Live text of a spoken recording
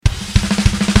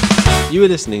You are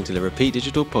listening to the Repeat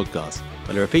Digital podcast,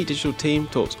 where the Repeat Digital team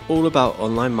talks all about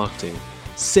online marketing.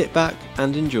 Sit back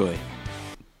and enjoy.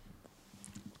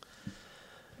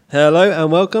 Hello and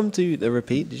welcome to the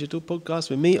Repeat Digital podcast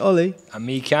with me, Ollie. And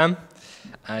me, Cam.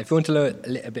 If you want to learn a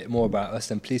little bit more about us,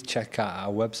 then please check out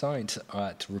our website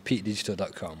at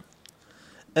repeatdigital.com.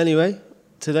 Anyway,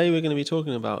 today we're going to be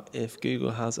talking about if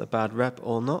Google has a bad rep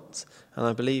or not. And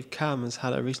I believe Cam has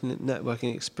had a recent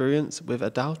networking experience with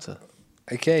Adalta.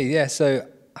 Okay, yeah, so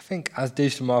I think as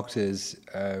digital marketers,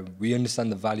 we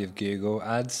understand the value of Google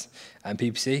ads and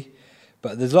PPC,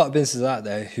 but there's a lot of businesses out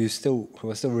there who are still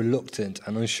reluctant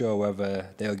and unsure whether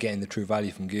they are getting the true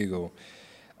value from Google.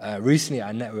 Recently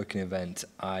at a networking event,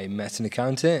 I met an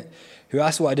accountant who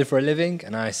asked what I did for a living,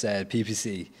 and I said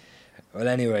PPC. Well,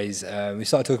 anyways, we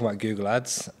started talking about Google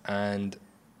ads, and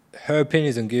her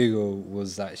opinions on Google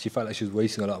was that she felt like she was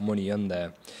wasting a lot of money on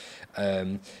there.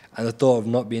 And the thought of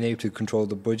not being able to control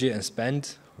the budget and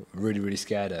spend really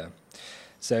scared her.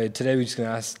 So today we're just going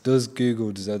to ask, does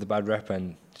Google deserve the bad rep,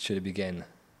 and should it begin?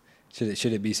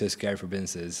 Should it be so scary for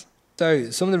businesses?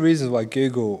 So some of the reasons why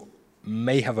Google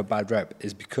may have a bad rep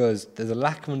is because there's a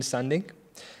lack of understanding,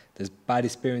 there's bad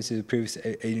experiences with previous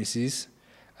agencies,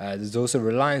 there's also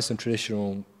reliance on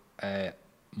traditional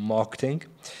marketing,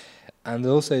 and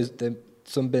also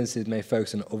some businesses may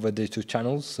focus on other digital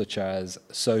channels such as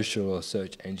social or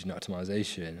search engine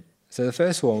optimization. So the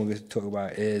first one we're going to talk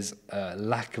about is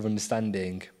lack of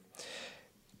understanding.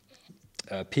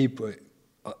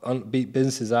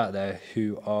 Businesses out there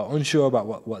who are unsure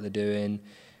about what they're doing.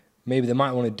 Maybe they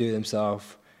might want to do it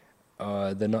themselves.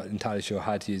 They're not entirely sure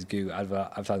how to use Google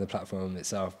advertising platform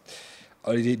itself.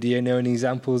 Or do you know any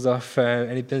examples of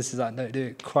any businesses that don't do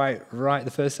it quite right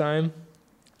the first time?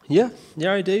 Yeah,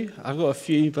 I do. I've got a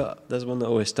few, but there's one that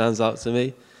always stands out to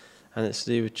me, and it's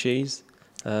to do with cheese.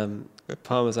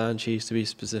 Parmesan cheese, to be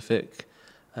specific.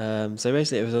 So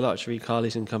basically, it was a luxury car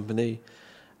leasing company,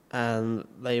 and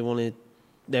they were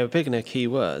picking their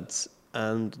keywords,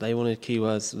 and they wanted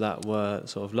keywords that were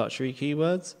sort of luxury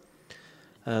keywords.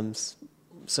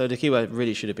 So the keyword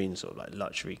really should have been sort of like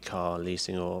luxury car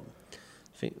leasing, or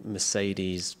I think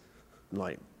Mercedes,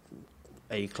 like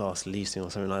A-class leasing or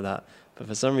something like that. But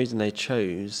for some reason they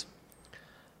chose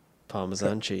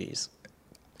Parmesan cheese.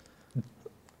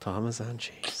 Parmesan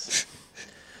cheese.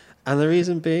 And the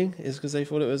reason being is because they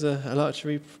thought it was a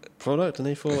luxury product, and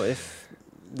they thought if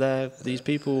these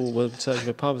people were searching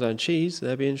for Parmesan cheese,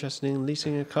 they'd be interested in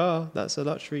leasing a car. That's a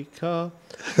luxury car.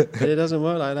 But it doesn't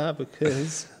work like that,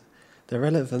 because the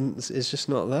relevance is just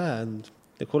not there, and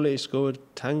the quality score would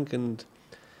tank. And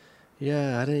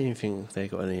yeah, I don't even think they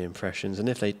got any impressions. And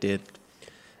if they did,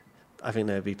 I think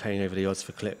they'd be paying over the odds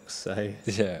for clicks. So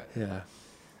Yeah. I mean,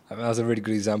 that was a really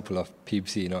good example of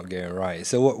PPC not getting right.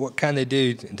 So what can they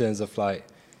do in terms of like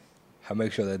how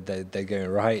make sure that they're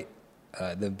going right,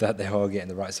 that they are getting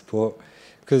the right support?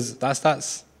 Because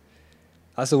that's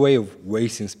a way of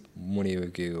wasting money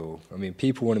with Google. I mean,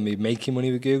 people want to be making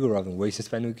money with Google rather than wasting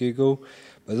spending with Google.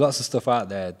 But there's lots of stuff out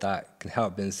there that can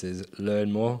help businesses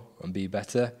learn more and be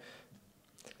better.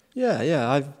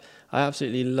 Yeah. I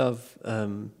absolutely love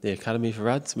the Academy for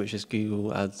Ads, which is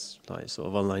Google Ads, like sort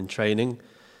of online training.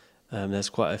 There's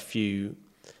quite a few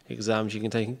exams you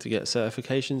can take to get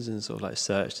certifications in sort of like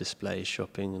search, display,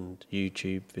 shopping, and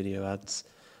YouTube video ads.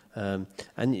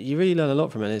 And you really learn a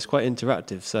lot from it. It's quite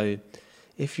interactive. So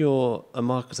if you're a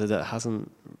marketer that hasn't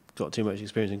got too much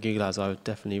experience in Google Ads, I would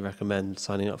definitely recommend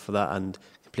signing up for that and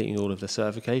completing all of the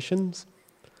certifications.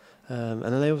 And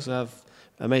then they also have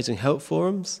amazing help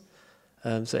forums.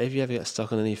 So if you ever get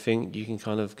stuck on anything, you can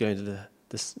kind of go into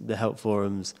the help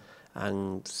forums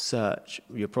and search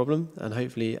your problem, and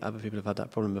hopefully other people have had that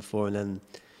problem before, and then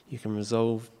you can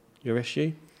resolve your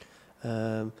issue.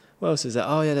 What else is there?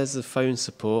 Oh yeah, there's the phone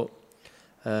support,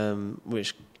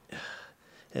 which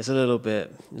it's a little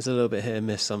bit hit and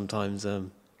miss sometimes.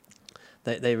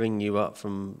 They ring you up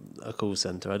from a call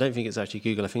center. I don't think it's actually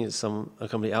Google. I think it's a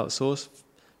company outsourced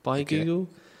by Google.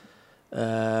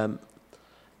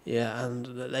 Yeah, and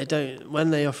they don't. When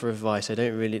they offer advice, they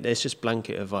don't really. It's just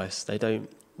blanket advice. They don't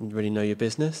really know your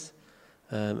business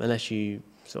unless you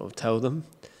sort of tell them.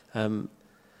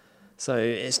 So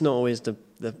it's not always the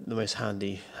most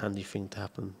handy thing to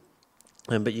happen.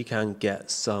 But you can get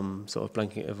some sort of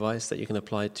blanket advice that you can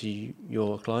apply to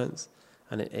your clients,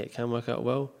 and it can work out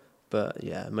well. But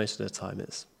yeah, most of the time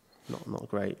it's not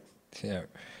great. Yeah,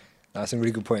 that's some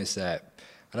really good points there.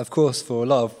 And of course, for a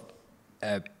lot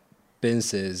of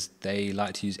businesses, they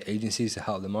like to use agencies to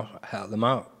help them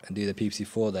out and do the PPC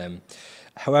for them.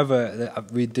 However,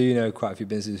 we do know quite a few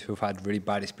businesses who've had really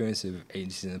bad experiences with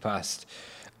agencies in the past.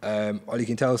 Or you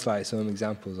can tell us like some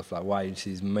examples of like why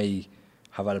agencies may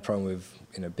have had a problem with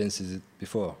businesses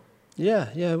before. Yeah,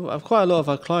 yeah. Quite a lot of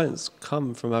our clients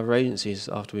come from other agencies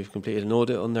after we've completed an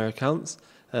audit on their accounts.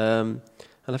 And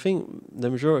I think the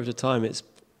majority of the time it's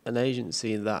an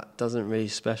agency that doesn't really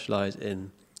specialise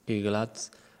in Google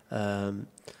Ads. And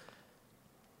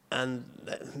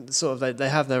sort of they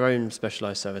have their own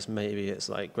specialised service. Maybe it's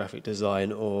like graphic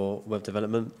design or web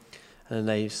development. And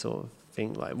they sort of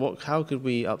think like, how could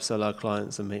we upsell our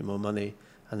clients and make more money?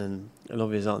 And then an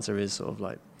obvious answer is sort of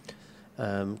like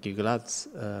Google Ads.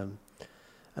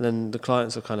 And then the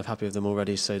clients are kind of happy with them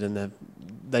already, so then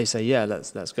they say, yeah,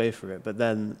 let's go for it. But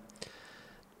then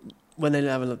when they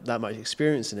don't have that much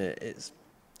experience in it,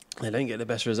 they don't get the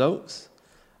best results.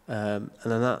 And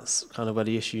then that's kind of where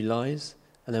the issue lies.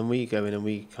 And then we go in and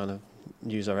we kind of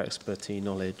use our expertise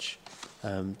knowledge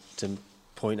to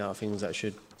point out things that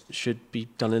should be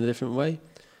done in a different way,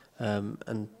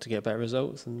 and to get better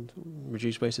results and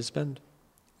reduce wasted spend.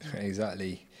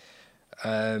 Exactly.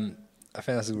 I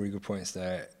think that's a really good point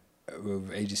there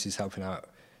with agencies helping out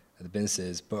the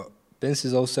businesses. But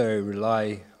businesses also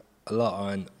rely a lot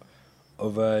on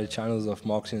other channels of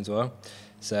marketing as well.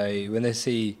 So when they've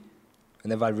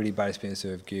had really bad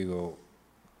experiences with Google,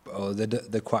 or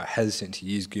they're quite hesitant to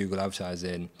use Google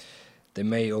advertising, they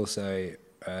may also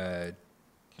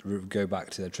go back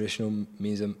to the traditional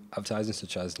means of advertising,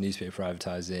 such as newspaper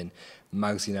advertising,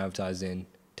 magazine advertising,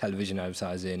 television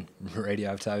advertising, radio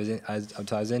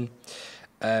advertising.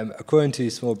 According to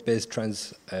Small Biz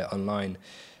Trends online,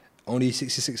 only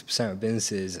 66% of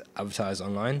businesses advertise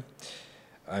online.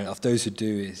 And of those who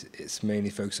do, it's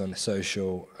mainly focused on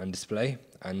social and display,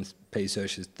 and paid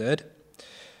search is third.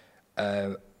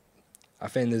 I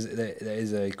think there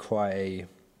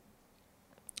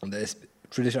is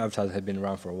traditional advertising has been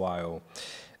around for a while,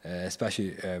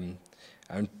 especially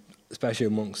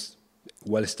amongst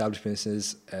well-established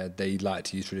businesses. They like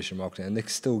to use traditional marketing, and they can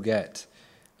still get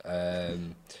a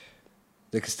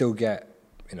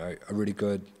really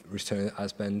good return on ad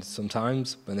spend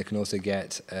sometimes, but they can also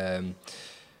get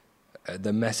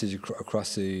the message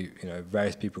across to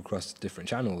various people across different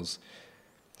channels.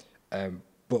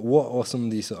 But what are some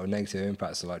of these sort of negative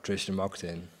impacts of like traditional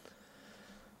marketing?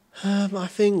 I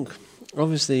think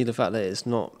obviously the fact that it's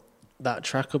not that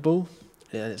trackable,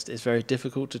 it's very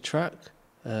difficult to track,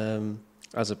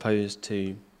 as opposed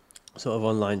to sort of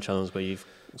online channels where you've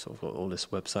sort of got all this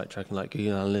website tracking like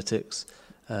Google Analytics.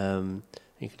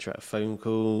 You can track phone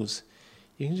calls,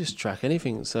 you can just track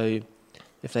anything. So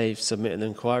if they've submitted an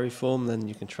inquiry form, then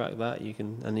you can track that. You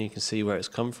can see where it's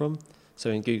come from. So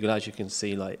in Google Ads, you can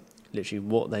see like literally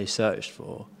what they searched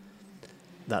for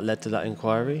that led to that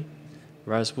inquiry.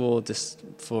 Whereas for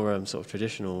sort of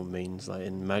traditional means, like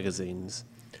in magazines,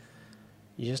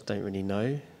 you just don't really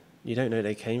know. You don't know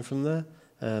they came from there.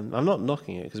 I'm not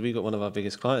knocking it because we got one of our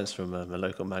biggest clients from a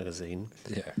local magazine.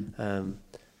 Yeah.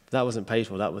 That wasn't paid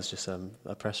for. That was just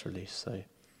a press release. So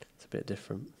it's a bit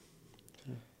different.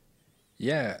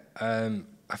 Yeah.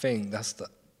 I think that's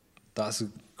a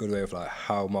good way of like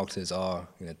how marketers are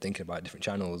thinking about different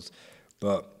channels,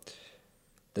 but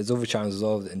there's other channels as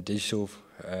well in digital.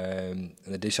 In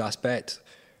the digital aspect,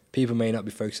 people may not be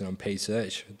focusing on paid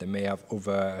search. They may have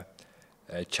other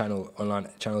online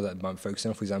channels that might be focusing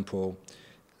on, for example,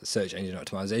 search engine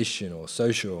optimization or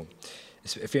social.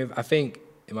 I think,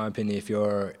 in my opinion, if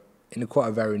you're in quite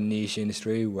a very niche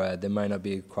industry where there might not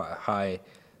be quite a high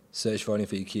search volume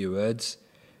for your keywords,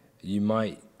 you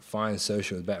might find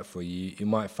social is better for you. You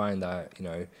might find that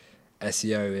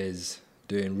SEO is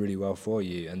doing really well for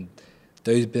you, and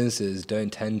those businesses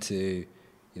don't tend to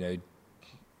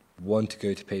want to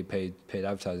go to paid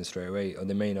advertising straight away, or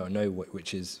they may not know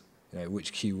which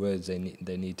keywords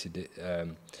they need to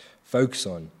focus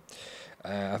on,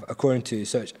 according to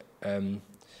search.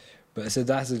 But so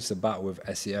that's just a battle with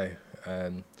SEO.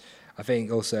 I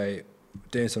think also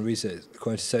doing some research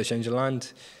according to Search Engine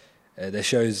Land, that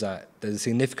shows that there's a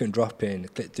significant drop in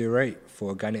click-through rate for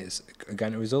organic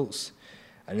results,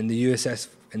 and in the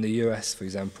US, for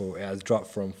example, it has dropped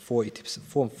from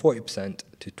 40%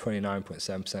 to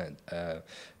 29.7%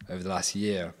 over the last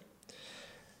year.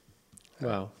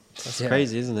 Wow, that's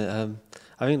crazy, isn't it?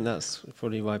 I think that's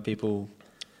probably why people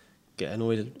get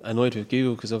annoyed with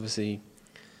Google, because obviously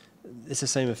it's the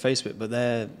same with Facebook, but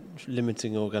they're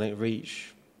limiting organic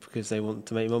reach because they want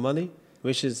to make more money,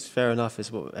 which is fair enough.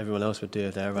 It's what everyone else would do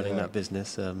if they're running that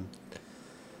business.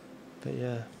 But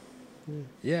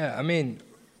yeah, I mean,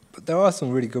 but there are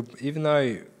some really good, even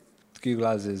though Google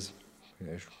Ads is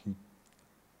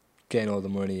getting all the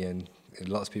money and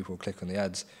lots of people click on the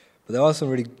ads, but there are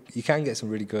you can get some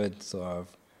really good sort of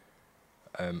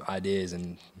ideas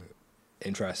and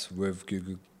interests with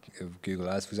Google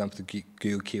Ads. For example, the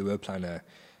Google Keyword Planner,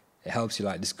 it helps you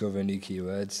like discover new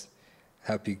keywords,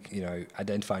 help you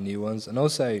identify new ones, and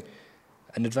also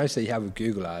an advantage that you have with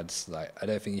Google Ads, like I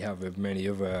don't think you have with many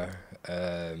other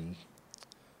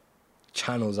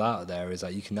channels out there, is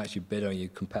that you can actually bid on your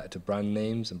competitor brand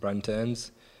names and brand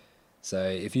terms. So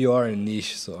if you are in a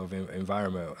niche sort of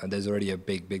environment and there's already a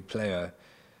big player,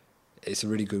 it's a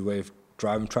really good way of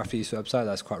driving traffic to your website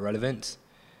that's quite relevant.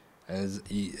 And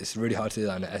it's really hard to do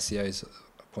that on the SEO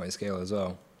point of scale as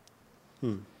well.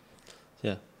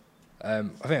 Yeah. I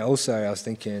think also I was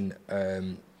thinking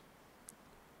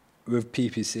with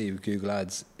PPC, with Google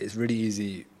Ads, it's really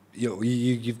easy.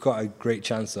 You've got a great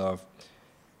chance of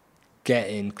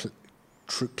getting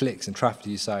clicks and traffic to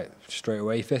your site straight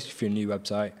away. First, if you're a new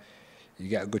website, you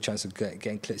get a good chance of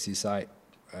getting clicks to your site,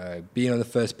 being on the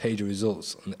first page of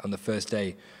results on the first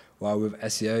day. While with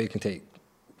SEO, it can take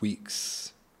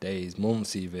weeks, days,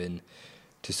 months even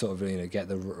to sort of get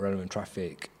the relevant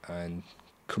traffic and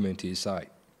come into your site.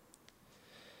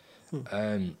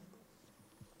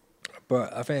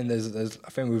 But I think there's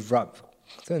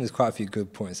quite a few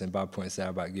good points and bad points there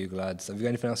about Google Ads. Have you got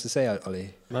anything else to say,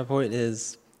 Ollie? My point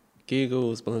is,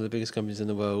 Google is one of the biggest companies in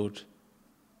the world,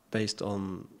 based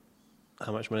on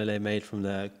how much money they made from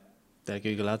their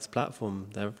Google Ads platform,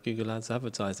 their Google Ads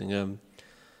advertising.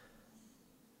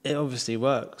 It obviously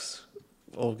works,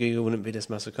 or Google wouldn't be this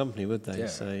massive company, would they? Yeah.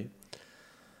 So,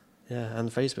 yeah, and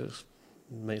Facebook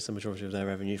makes the majority of their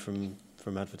revenue from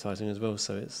advertising as well.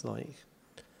 So it's like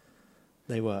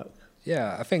they work.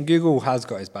 Yeah, I think Google has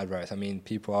got its bad rights. I mean,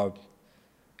 people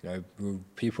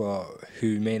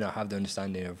who may not have the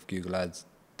understanding of Google Ads,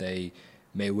 they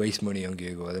may waste money on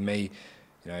Google. They may,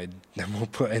 they will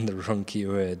put in the wrong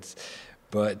keywords.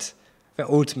 But I think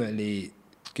ultimately,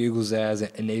 Google's there as an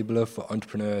enabler for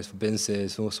entrepreneurs, for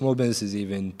businesses, for small businesses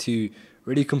even, to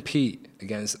really compete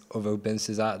against other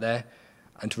businesses out there,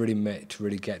 and to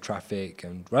really get traffic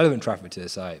and relevant traffic to the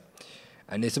site.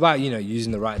 And it's about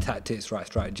using the right tactics, right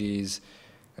strategies,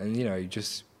 and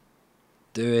just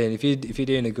doing. If you're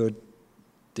doing a good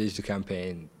digital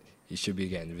campaign, you should be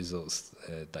getting the results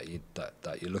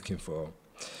that you're looking for.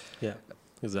 Yeah,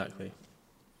 exactly.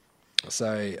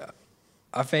 So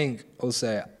I think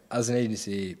also as an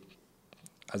agency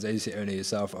owner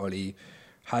yourself, Ollie,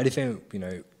 how do you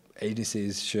think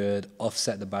agencies should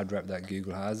offset the bad rep that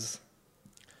Google has?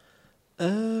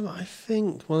 I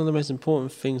think one of the most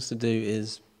important things to do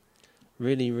is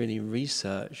really, really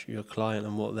research your client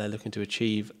and what they're looking to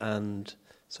achieve and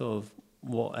sort of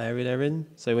what area they're in.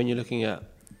 So when you're looking at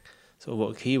sort of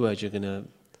what keywords you're going to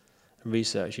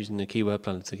research using the keyword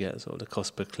planner to get sort of the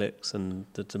cost per clicks and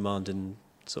the demand in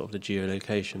sort of the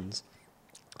geolocations,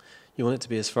 you want it to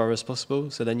be as thorough as possible.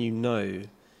 So then you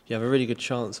have a really good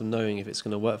chance of knowing if it's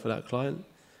going to work for that client.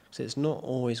 So it's not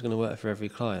always going to work for every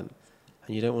client.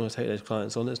 And you don't want to take those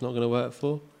clients on it's not going to work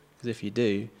for, because if you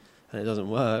do and it doesn't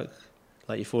work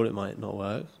like you thought it might not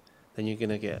work, then you're going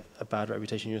to get a bad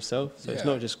reputation yourself. So It's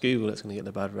not just Google that's going to get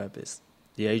the bad rep, it's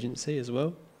the agency as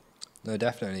well. No,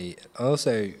 definitely.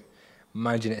 Also,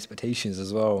 managing expectations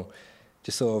as well.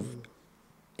 Just sort of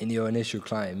in your initial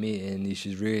client meeting, you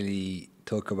should really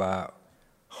talk about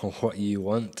what you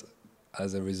want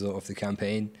as a result of the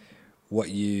campaign, what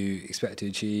you expect to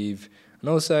achieve, and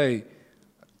also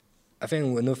I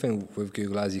think another thing with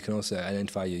Google Ads, you can also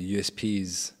identify your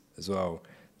USPs as well.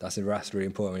 That's really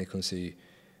important when it comes to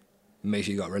make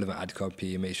sure you got relevant ad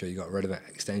copy, make sure you got relevant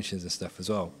extensions and stuff as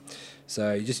well.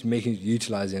 So just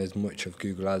utilizing as much of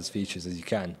Google Ads features as you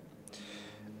can.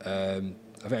 I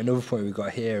think another point we've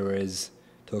got here is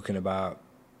talking about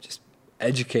just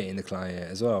educating the client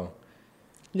as well.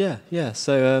 Yeah.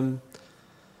 So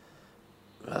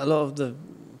a lot of the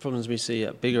problems we see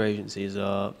at bigger agencies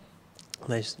are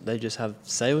they just have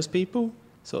salespeople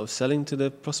sort of selling to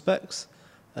the prospects,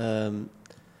 and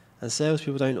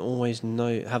salespeople don't always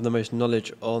have the most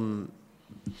knowledge on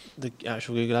the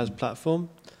actual Google Ads platform,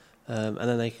 and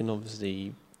then they can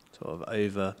obviously sort of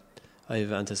over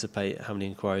anticipate how many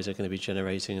inquiries they're going to be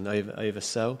generating and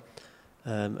oversell,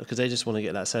 because they just want to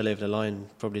get that sale over the line,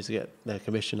 probably to get their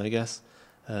commission, I guess,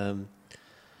 and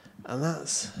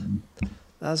that's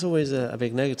always a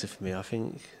big negative for me. I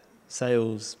think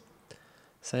sales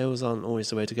aren't always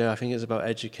the way to go. I think it's about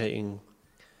educating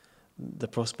the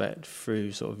prospect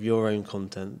through sort of your own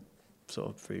content, sort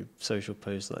of through social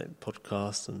posts like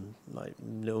podcasts and like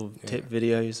little tip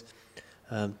videos,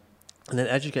 and then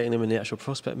educating them in the actual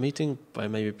prospect meeting by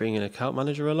maybe bringing an account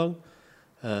manager along,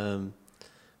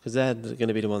 because they're going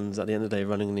to be the ones at the end of the day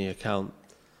running the account,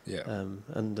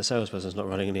 and the salesperson's not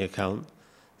running the account.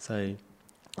 So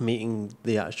meeting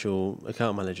the actual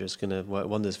account manager is going to work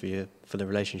wonders for you for the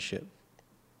relationship.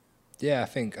 Yeah, I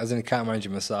think as an account manager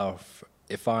myself,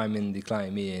 if I'm in the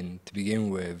client meeting to begin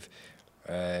with,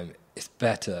 it's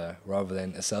better rather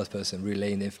than a salesperson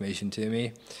relaying the information to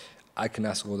me. I can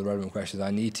ask all the relevant questions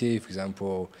I need to. For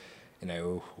example,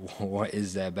 what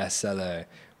is their bestseller?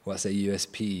 What's their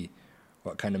USP?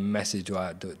 What kind of message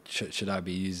should I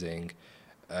be using?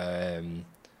 And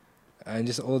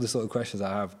just all the sort of questions I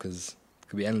have, because it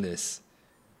could be endless.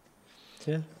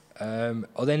 Yeah.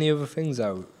 Are there any other things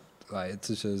out, like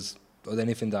such as, are there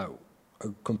anything that a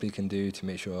company can do to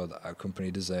make sure that our company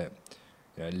does it,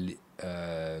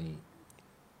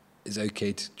 is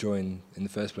okay to join in the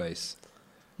first place?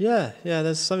 Yeah,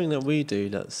 there's something that we do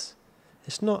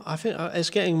it's not, I think it's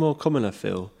getting more common, I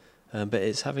feel, but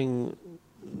it's having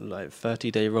like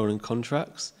 30-day rolling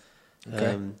contracts.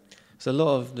 Okay. So a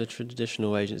lot of the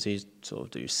traditional agencies sort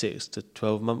of do 6 to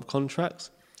 12-month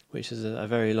contracts, which is a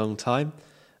very long time.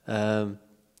 And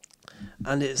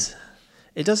it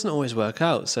doesn't always work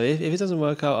out. So if it doesn't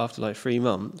work out after like 3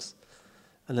 months,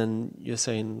 and then you're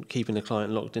saying keeping the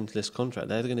client locked into this contract,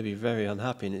 they're going to be very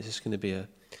unhappy, and it's just going to be an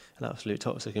absolute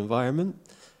toxic environment.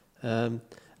 And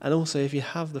also, if you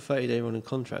have the 30-day running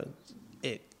contract,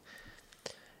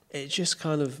 it just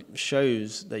kind of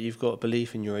shows that you've got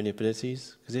belief in your own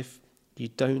abilities. Because if you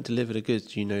don't deliver the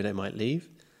goods, they might leave.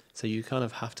 So you kind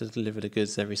of have to deliver the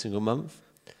goods every single month.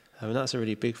 And that's a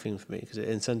really big thing for me, because it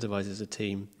incentivizes the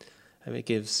team, and it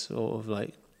gives sort of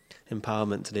like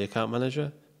empowerment to the account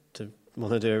manager to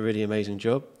want to do a really amazing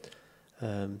job.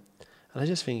 And I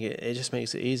just think it just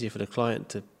makes it easier for the client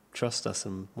to trust us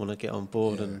and want to get on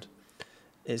board. Yeah. And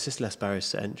it's just less barriers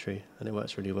to entry, and it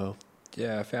works really well.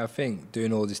 Yeah, I think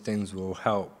doing all these things will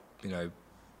help,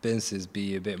 businesses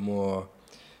be a bit more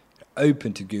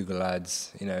open to Google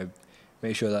Ads.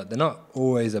 Make sure that they're not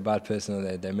always a bad person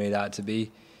that they're made out to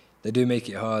be. They do make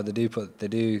it hard. They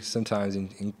do sometimes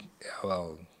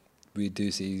we do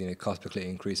see cost per click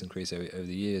increase over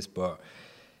the years, but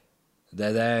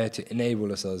they're there to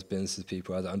enable us as business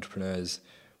people, as entrepreneurs,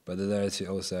 but they're there to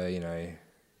also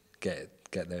get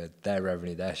their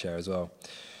revenue, their share as well.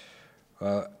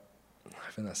 Well,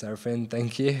 I think that's everything.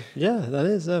 Thank you. Yeah, that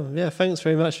is. Thanks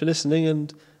very much for listening,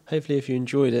 and hopefully if you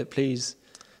enjoyed it, please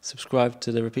subscribe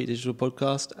to the Repeat Digital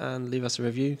podcast and leave us a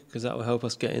review, because that will help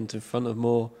us get into front of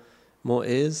more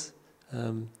ears.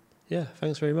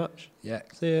 Thanks very much. Yeah.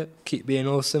 See ya. Keep being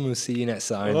awesome. We'll see you next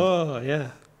time. Oh,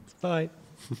 yeah. Bye.